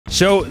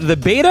So the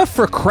beta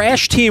for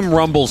Crash Team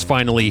Rumble's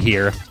finally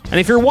here. And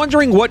if you're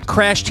wondering what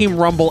Crash Team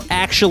Rumble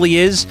actually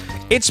is,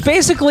 it's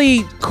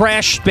basically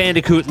Crash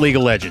Bandicoot League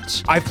of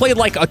Legends. I've played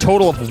like a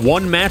total of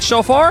 1 match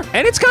so far,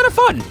 and it's kind of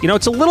fun. You know,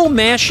 it's a little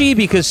mashy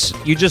because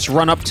you just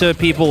run up to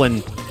people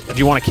and if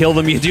you want to kill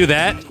them, you do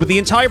that. But the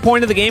entire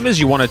point of the game is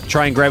you want to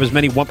try and grab as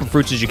many Wumpa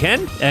Fruits as you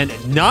can and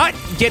not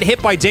get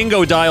hit by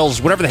dingo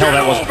dials, whatever the hell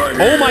that was.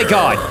 Oh my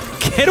god.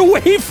 Get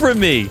away from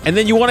me! And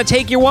then you want to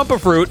take your Wumpa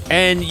Fruit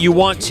and you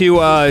want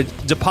to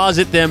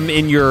deposit them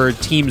in your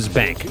team's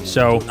bank.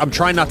 So I'm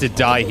trying not to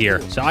die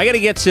here. So I got to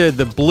get to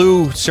the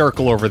blue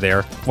circle over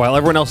there while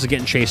everyone else is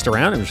getting chased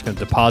around. I'm just going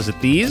to deposit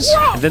these.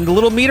 And then the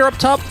little meter up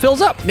top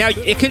fills up. Now,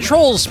 it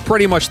controls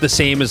pretty much the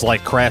same as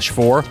like Crash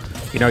 4.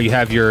 You know, you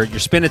have your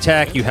spin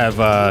attack, you have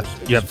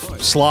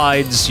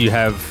slides, you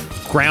have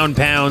ground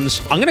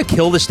pounds. I'm gonna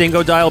kill this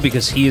dingo dial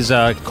because he's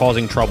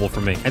causing trouble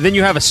for me. And then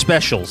you have a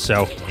special,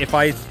 so if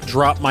I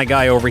drop my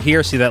guy over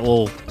here, see that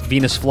little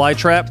Venus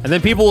flytrap? And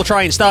then people will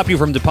try and stop you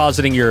from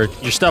depositing your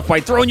stuff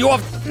by throwing you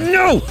off.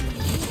 No!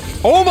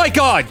 Oh my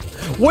god!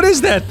 What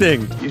is that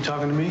thing? You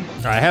talking to me?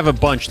 I have a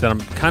bunch that I'm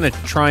kind of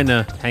trying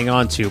to hang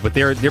on to, but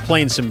they're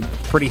playing some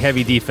pretty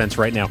heavy defense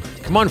right now.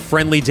 Come on,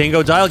 friendly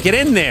dingo dial, get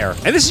in there!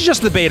 And this is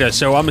just the beta,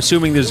 so I'm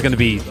assuming there's going to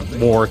be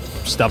more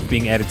stuff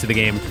being added to the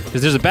game.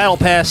 Because there's a battle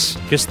pass,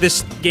 because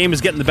this game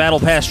is getting the battle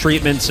pass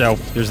treatment, so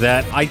there's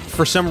that. I,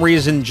 for some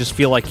reason, just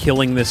feel like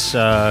killing this,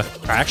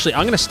 Actually,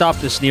 I'm going to stop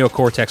this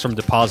Neocortex from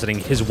depositing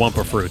his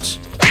Wumpa Fruits.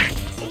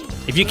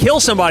 If you kill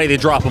somebody, they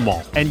drop them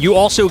all. And you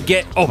also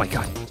get... Oh my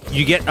god.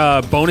 You get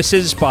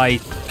bonuses by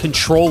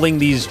controlling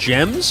these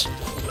gems.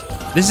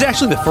 This is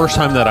actually the first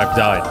time that I've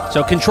died.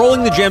 So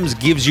controlling the gems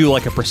gives you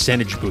like a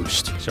percentage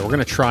boost. So we're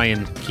gonna try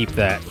and keep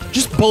that.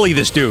 Just bully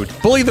this dude.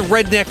 Bully the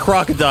redneck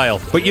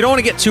crocodile. But you don't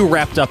want to get too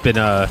wrapped up in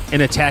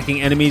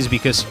attacking enemies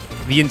because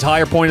the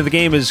entire point of the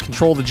game is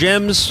control the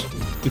gems.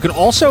 You can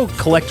also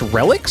collect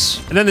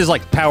relics. And then there's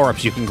like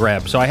power-ups you can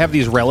grab. So I have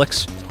these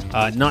relics.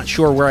 Not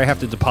sure where I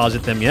have to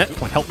deposit them yet.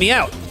 Come on, help me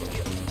out.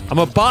 I'm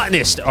a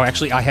botanist. Oh,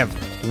 actually, I have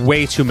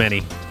way too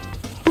many.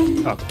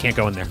 Oh, can't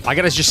go in there. I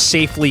gotta just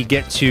safely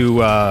get to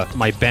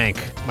my bank,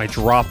 my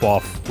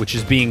drop-off, which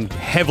is being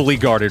heavily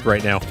guarded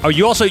right now. Oh,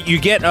 you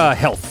get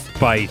health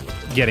by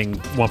getting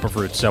Wumpa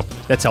Fruits, so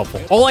that's helpful.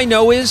 All I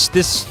know is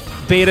this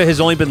beta has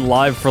only been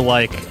live for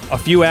like a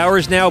few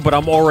hours now, but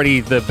I'm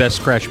already the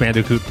best Crash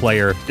Bandicoot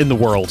player in the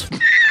world.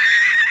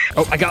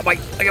 Oh, I got my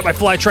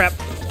fly trap.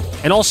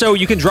 And also,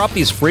 you can drop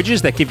these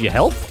fridges that give you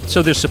health.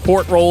 So there's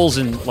support rolls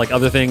and, like,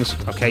 other things.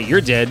 Okay, you're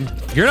dead.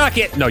 You're not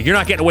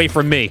getting away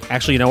from me.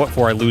 Actually, you know what?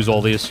 Before I lose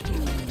all these.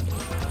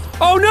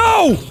 Oh,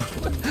 no!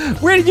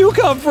 Where did you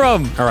come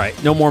from? All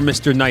right, no more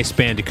Mr. Nice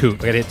Bandicoot.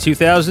 I gotta hit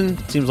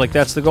 2,000. Seems like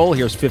that's the goal.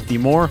 Here's 50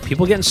 more.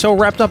 People getting so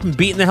wrapped up and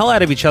beating the hell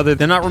out of each other,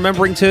 they're not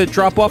remembering to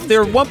drop off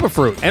their Wumpa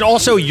Fruit. And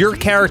also, your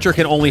character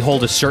can only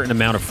hold a certain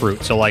amount of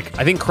fruit. So, like,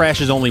 I think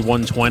Crash is only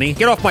 120.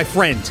 Get off my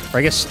friend. Or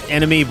I guess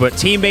enemy, but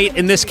teammate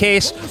in this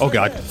case. Oh,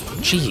 God.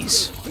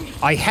 Jeez.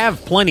 I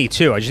have plenty,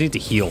 too. I just need to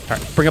heal. All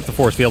right, bring up the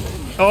force field.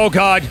 Oh,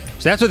 God.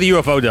 So that's what the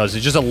UFO does.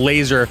 It's just a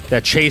laser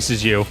that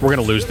chases you. We're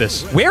gonna lose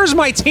this. Where's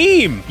my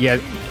team? Yeah,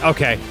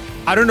 okay.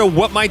 I don't know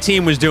what my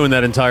team was doing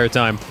that entire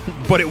time,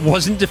 but it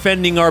wasn't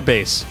defending our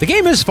base. The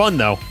game is fun,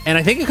 though, and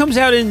I think it comes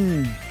out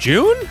in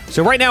June?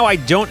 So right now, I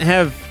don't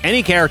have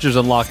any characters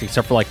unlocked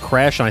except for, like,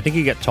 Crash, and I think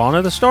you get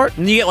Tawna to start.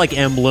 And you get, like,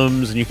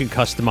 emblems, and you can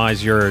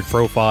customize your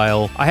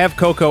profile. I have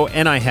Coco,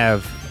 and I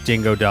have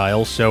Dingo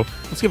Dial, so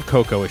let's give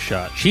Coco a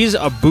shot. She's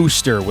a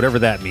booster, whatever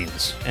that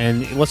means.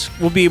 And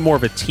we'll be more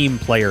of a team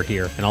player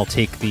here, and I'll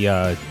take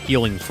the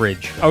healing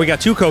fridge. Oh, we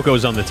got 2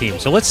 Cocos on the team,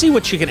 so let's see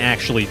what she can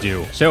actually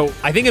do. So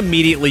I think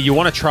immediately you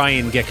want to try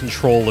and get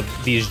control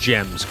of these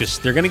gems, because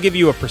they're going to give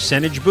you a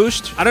percentage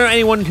boost. I don't know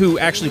anyone who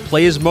actually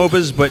plays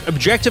MOBAs, but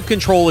objective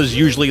control is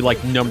usually like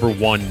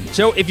 #1.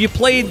 So if you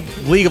played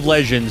League of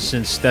Legends,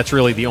 since that's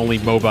really the only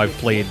MOBA I've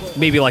played,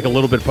 maybe like a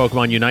little bit of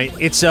Pokemon Unite,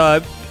 it's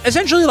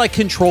essentially like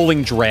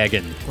controlling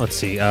Dragon. Let's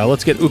see,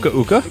 let's get Uka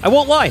Uka. I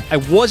won't lie, I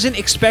wasn't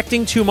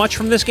expecting too much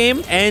from this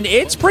game, and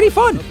it's pretty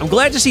fun. I'm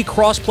glad to see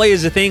crossplay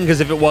as a thing, because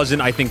if it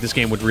wasn't, I think this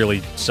game would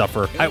really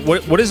suffer.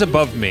 What is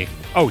above me?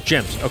 Oh,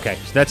 gems. Okay,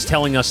 so that's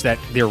telling us that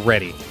they're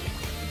ready.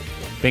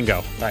 Bingo.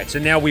 All right, so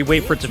now we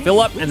wait for it to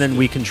fill up, and then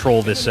we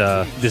control this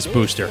this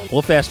booster. A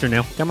little faster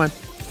now. Come on.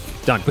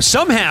 Done. But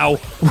somehow,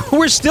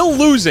 we're still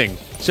losing.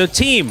 So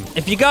team,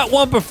 if you got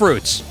Wumpa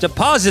Fruits,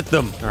 deposit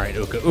them. All right,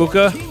 Uka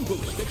Uka.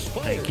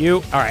 Thank you.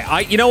 All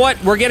right, you know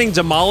what? We're getting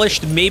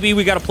demolished. Maybe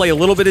we got to play a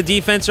little bit of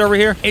defense over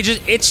here.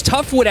 It's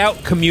tough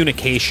without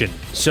communication.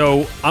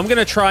 So I'm going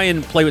to try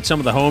and play with some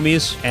of the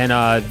homies, and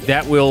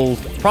that will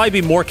probably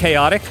be more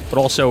chaotic, but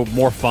also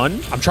more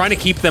fun. I'm trying to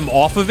keep them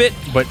off of it,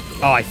 but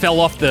oh, I fell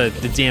off the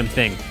damn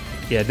thing.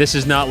 Yeah, this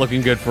is not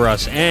looking good for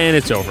us, and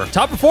it's over.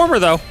 Top performer,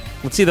 though.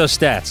 Let's see those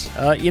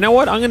stats. You know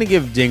what? I'm going to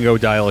give Dingo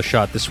Dial a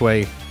shot this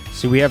way.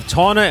 See, we have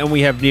Tawna and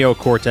we have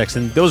Neocortex,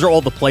 and those are all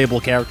the playable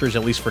characters,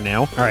 at least for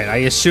now. All right, I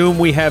assume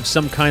we have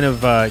some kind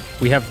of,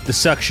 we have the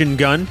suction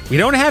gun. We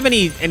don't have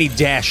any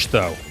dash,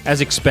 though,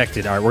 as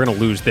expected. All right, we're gonna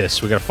lose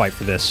this. We gotta fight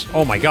for this.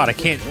 Oh my god, I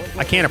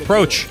can't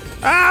approach.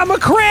 Ah, I'm a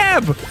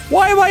crab!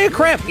 Why am I a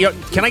crab? Yo,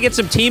 can I get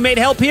some teammate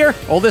help here?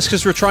 All this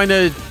because we're trying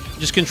to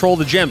just control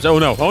the gems. Oh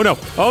no, oh no,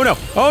 oh no,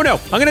 oh no,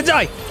 I'm gonna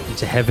die!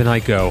 Into heaven I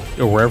go,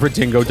 or wherever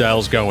Dingo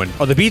Dial's going.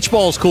 Oh, the beach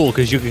ball is cool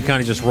because you can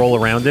kind of just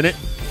roll around in it.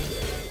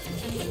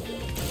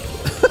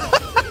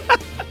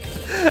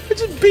 I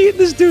just beat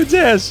this dude's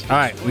ass. All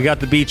right, we got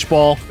the beach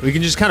ball. We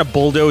can just kind of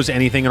bulldoze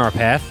anything in our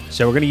path.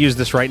 So we're gonna use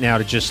this right now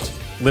to just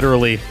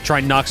literally try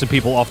and knock some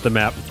people off the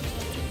map.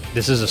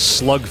 This is a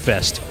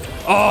slugfest.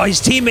 Oh, his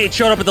teammate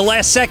showed up at the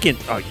last second.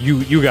 Oh,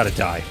 you gotta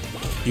die.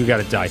 You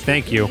gotta die.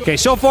 Thank you. Okay,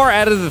 so far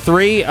out of the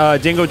three,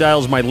 Dingo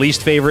Dial's my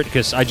least favorite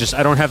because I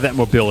don't have that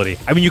mobility.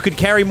 I mean, you could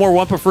carry more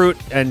Wumpa Fruit,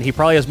 and he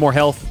probably has more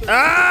health.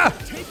 Ah!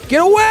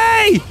 Get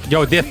away!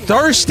 Yo, they're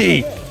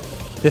thirsty.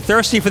 They're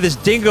thirsty for this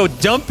Dingo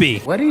Dumpy.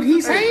 What did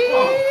he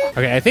say?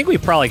 Okay, I think we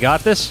probably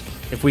got this.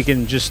 If we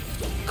can just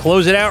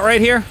close it out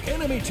right here.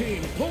 Enemy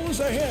team pulls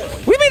ahead.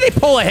 What do you mean they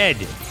pull ahead?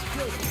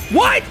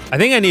 What? I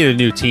think I need a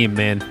new team,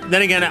 man.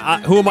 Then again,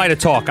 who am I to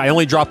talk? I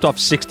only dropped off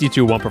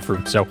 62 Wumpa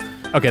Fruit, so...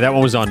 Okay, that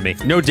one was on me.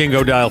 No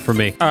Dingo Dial for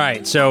me. All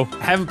right, so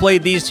haven't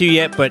played these two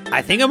yet, but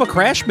I think I'm a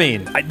Crash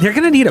main. They're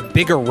gonna need a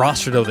bigger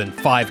roster, though, than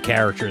 5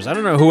 characters. I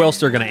don't know who else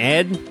they're gonna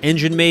add.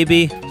 Engine,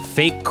 maybe.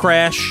 Fake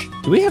Crash.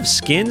 Do we have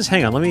skins?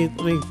 Hang on, let me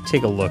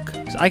take a look.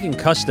 I can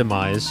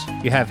customize.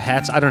 You have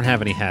hats? I don't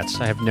have any hats.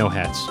 I have no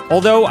hats.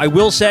 Although, I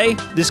will say,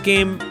 this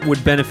game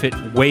would benefit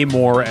way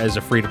more as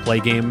a free-to-play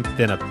game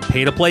than a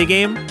pay-to-play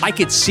game. I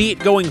could see it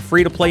going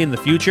free-to-play in the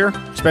future,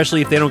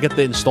 especially if they don't get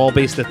the install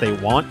base that they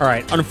want. All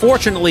right,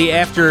 unfortunately,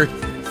 after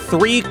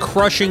 3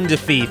 crushing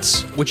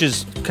defeats, which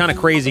is kind of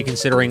crazy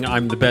considering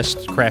I'm the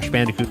best Crash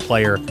Bandicoot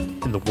player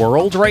in the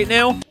world right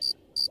now.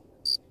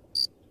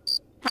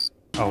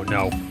 Oh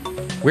no.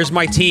 Where's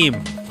my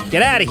team?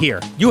 Get out of here.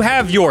 You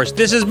have yours.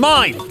 This is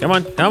mine. Come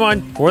on, come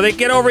on. Before they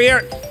get over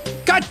here.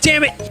 God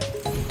damn it.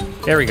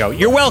 There we go.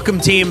 You're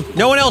welcome, team.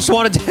 No one else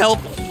wanted to help.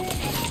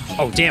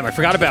 Oh, damn. I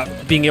forgot about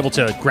being able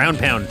to ground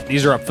pound.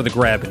 These are up for the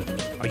grab.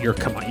 Oh,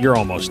 come on. You're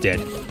almost dead.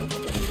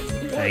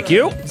 Thank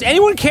you. Does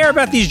anyone care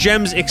about these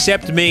gems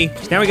except me?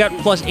 So now we got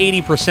plus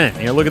 80%.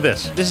 Here, look at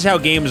this. This is how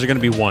games are going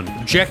to be won.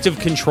 Objective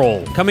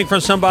control. Coming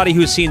from somebody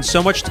who's seen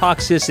so much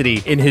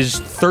toxicity in his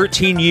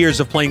 13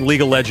 years of playing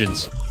League of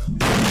Legends.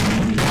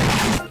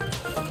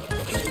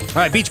 All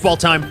right, beach ball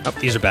time. Oh,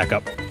 these are back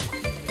up.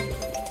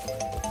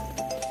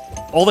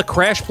 All the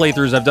Crash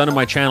playthroughs I've done on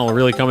my channel are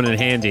really coming in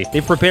handy.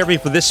 They've prepared me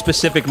for this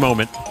specific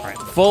moment. All right,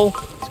 full.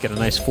 Get a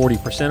nice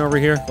 40% over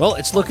here. Well,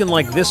 it's looking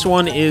like this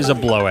one is a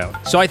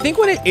blowout. So I think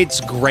when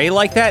it's gray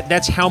like that,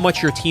 that's how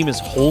much your team is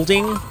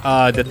holding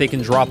that they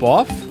can drop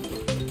off.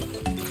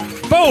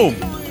 Boom!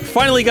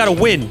 Finally got a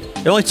win.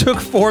 It only took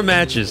 4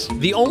 matches.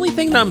 The only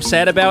thing that I'm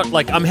sad about,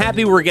 like, I'm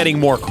happy we're getting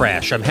more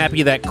Crash. I'm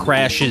happy that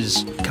Crash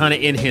is kind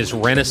of in his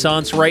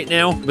renaissance right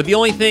now. But the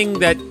only thing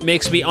that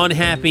makes me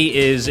unhappy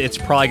is it's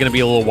probably going to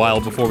be a little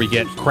while before we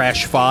get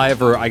Crash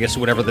 5, or I guess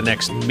whatever the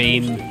next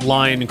main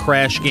line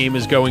Crash game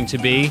is going to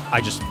be.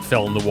 I just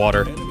fell in the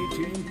water.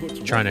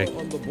 Trying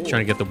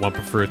to get the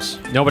Wumpa Fruits.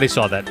 Nobody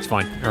saw that. It's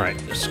fine. All right,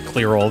 just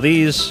clear all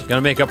these. Gotta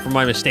make up for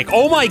my mistake.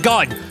 Oh my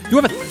god! You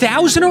have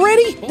 1,000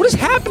 already? What is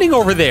happening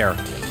over there?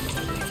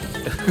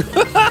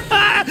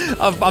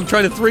 I'm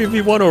trying to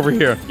 3v1 over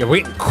here. Yeah,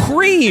 wait,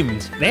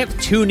 creamed! They have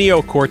 2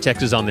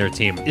 Neocortexes on their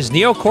team. Is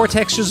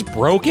Neocortex just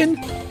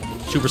broken?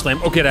 Super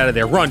Slam. Oh, get out of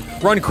there. Run.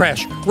 Run,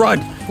 Crash.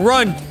 Run.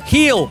 Run.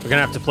 Heal. We're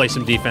gonna have to play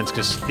some defense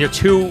because they're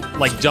 2,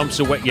 like, dumps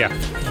away. Yeah,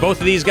 both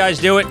of these guys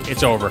do it.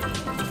 It's over.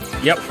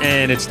 Yep,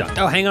 and it's done.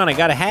 Oh, hang on, I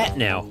got a hat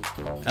now.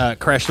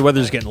 Crash, the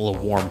weather's getting a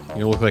little warm.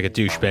 You look like a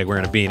douchebag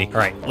wearing a beanie. All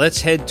right, let's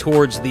head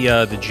towards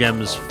the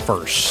gems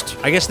first.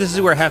 I guess this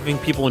is where having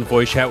people in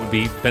voice chat would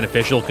be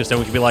beneficial, because then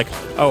we could be like,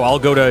 oh, I'll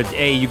go to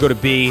A, you go to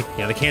B.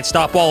 Yeah, they can't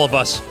stop all of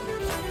us.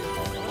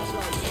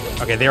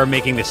 Okay, they are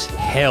making this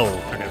hell.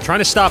 Okay, I'm trying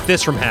to stop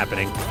this from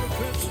happening. All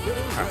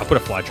right, I'll put a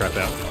fly trap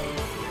out.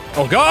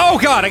 Oh,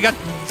 God, I got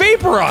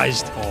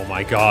vaporized. Oh,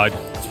 my God.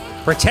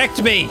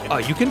 Protect me! Oh,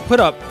 you can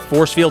put up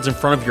force fields in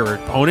front of your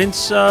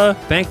opponent's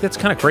bank? That's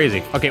kind of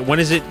crazy. Okay, when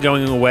is it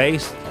going away?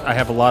 I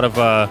have a lot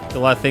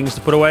of things to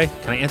put away.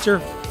 Can I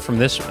answer from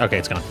this? Okay,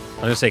 it's gone. I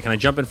was gonna say, can I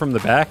jump in from the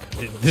back?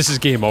 This is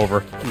game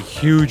over. A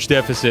huge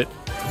deficit.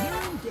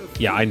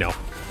 Yeah, I know.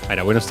 We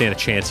don't stand a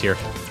chance here.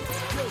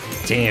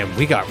 Damn,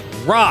 we got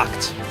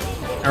rocked.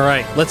 All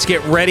right, let's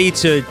get ready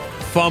to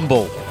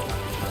fumble.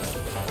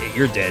 Hey,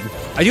 you're dead.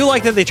 I do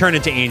like that they turn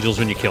into angels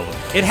when you kill them.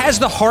 It has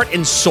the heart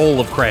and soul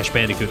of Crash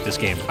Bandicoot, this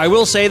game. I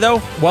will say, though,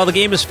 while the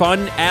game is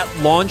fun at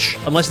launch,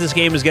 unless this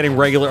game is getting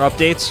regular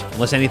updates,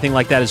 unless anything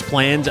like that is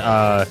planned,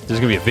 there's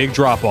going to be a big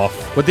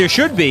drop-off. But there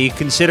should be,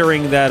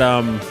 considering that,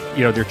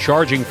 you know, they're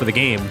charging for the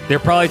game. They're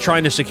probably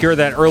trying to secure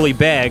that early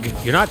bag.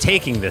 You're not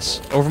taking this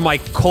over my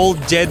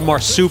cold, dead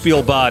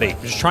marsupial body.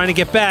 I'm just trying to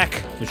get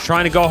back. I'm just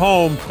trying to go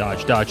home.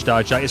 Dodge, dodge,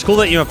 dodge, dodge. It's cool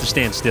that you don't have to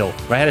stand still.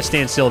 If I had to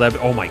stand still, that'd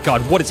be, oh my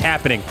god, what is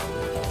happening?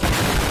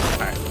 All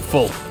right,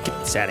 full. Get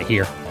this out of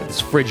here. Get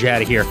this fridge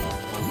out of here.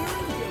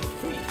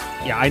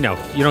 Yeah, I know.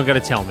 You don't gotta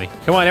tell me.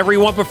 Come on, every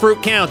Wumpa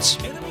fruit counts.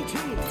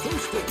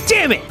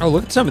 Damn it! Oh,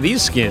 look at some of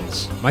these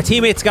skins. My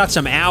teammate's got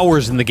some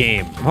hours in the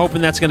game. I'm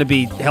hoping that's gonna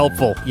be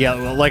helpful. Yeah,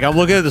 like, I'm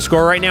looking at the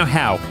score right now.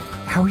 How?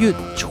 How are you at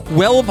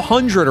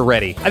 1,200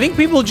 already? I think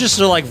people just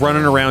are, like,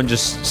 running around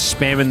just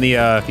spamming the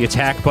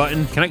attack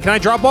button. Can I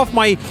drop off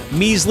my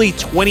measly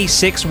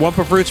 26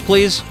 Wumpa fruits,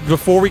 please?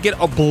 Before we get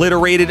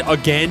obliterated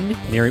again?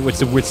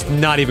 It's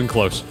not even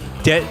close.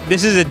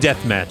 This is a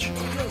death match.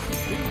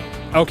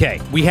 Okay,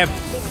 we have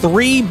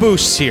 3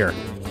 boosts here.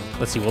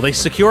 Let's see, will they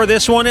secure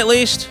this one at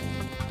least?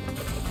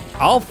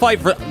 I'll fight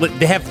for...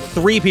 They have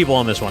 3 people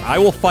on this one. I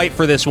will fight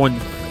for this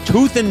one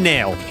tooth and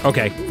nail.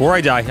 Okay, before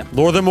I die,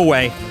 lure them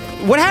away.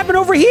 What happened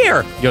over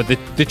here? Yo,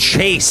 the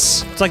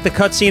chase. It's like the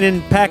cutscene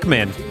in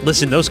Pac-Man.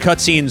 Listen, those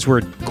cutscenes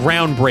were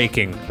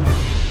groundbreaking.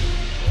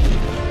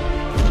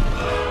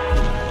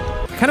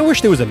 I kind of wish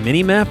there was a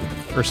mini-map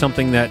or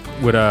something that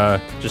would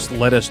just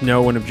let us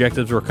know when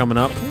objectives were coming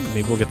up.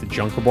 Maybe we'll get the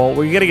Junker Ball.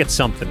 Well, you gotta get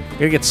something. You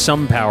gotta get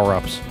some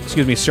power-ups.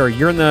 Excuse me, sir.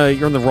 You're in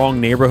the wrong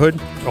neighborhood.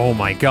 Oh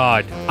my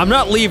god. I'm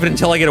not leaving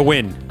until I get a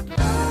win.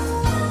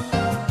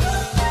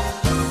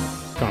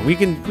 Come on, we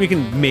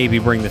can maybe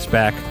bring this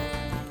back.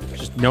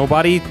 Just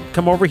nobody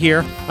come over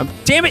here.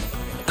 Damn it!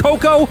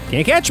 Coco!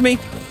 Can't catch me!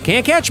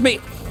 Can't catch me!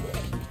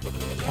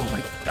 Oh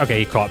my... Okay,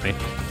 he caught me.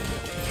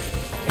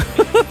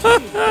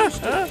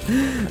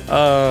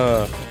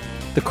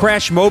 The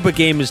Crash MOBA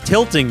game is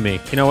tilting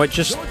me. You know what?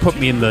 Just put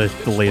me in the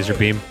laser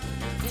beam.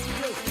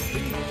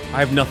 I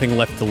have nothing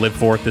left to live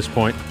for at this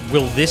point.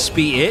 Will this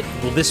be it?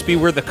 Will this be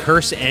where the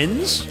curse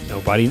ends?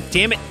 Nobody.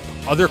 Damn it.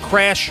 Other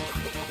Crash.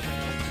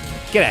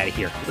 Get out of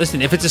here.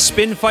 Listen, if it's a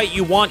spin fight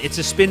you want, it's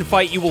a spin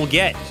fight you will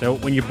get. So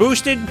when you're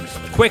boosted,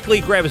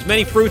 quickly grab as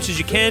many fruits as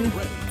you can.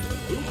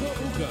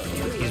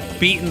 He's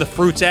beating the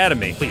fruits out of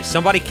me. Please,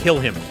 somebody kill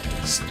him.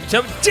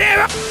 Damn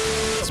it!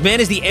 This man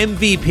is the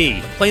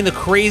MVP, playing the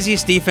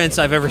craziest defense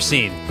I've ever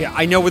seen. Yeah,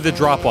 I know where the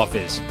drop-off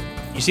is.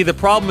 You see, the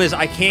problem is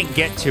I can't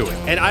get to it.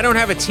 And I don't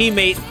have a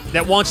teammate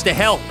that wants to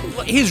help.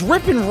 He's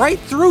ripping right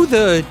through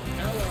the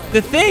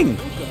thing.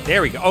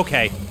 There we go.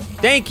 Okay.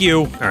 Thank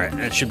you. All right,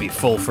 that should be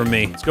full for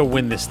me. Let's go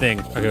win this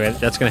thing. Okay,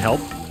 that's gonna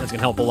help. That's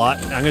gonna help a lot.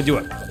 I'm gonna do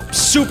a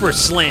super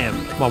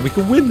slam. Come on, we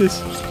can win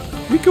this.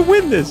 We can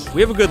win this.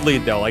 We have a good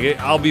lead, though. Like,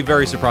 I'll be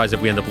very surprised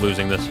if we end up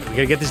losing this. We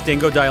gotta get this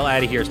dingo dial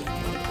out of here.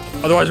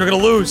 Otherwise, we're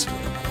gonna lose.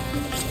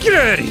 Get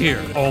out of here!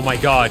 Oh my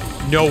god.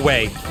 No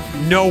way.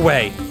 No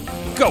way.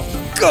 Go!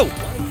 Go!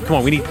 Come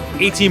on, we need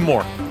 18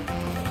 more.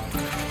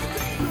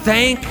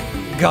 Thank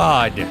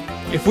God.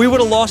 If we would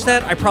have lost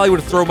that, I probably would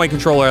have thrown my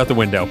controller out the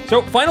window.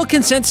 So, final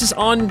consensus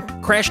on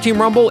Crash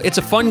Team Rumble. It's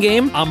a fun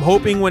game. I'm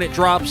hoping when it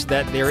drops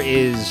that there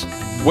is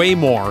way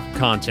more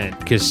content,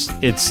 because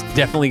it's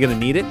definitely going to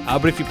need it.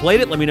 But if you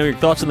played it, let me know your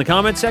thoughts in the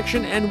comment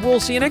section, and we'll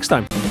see you next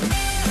time.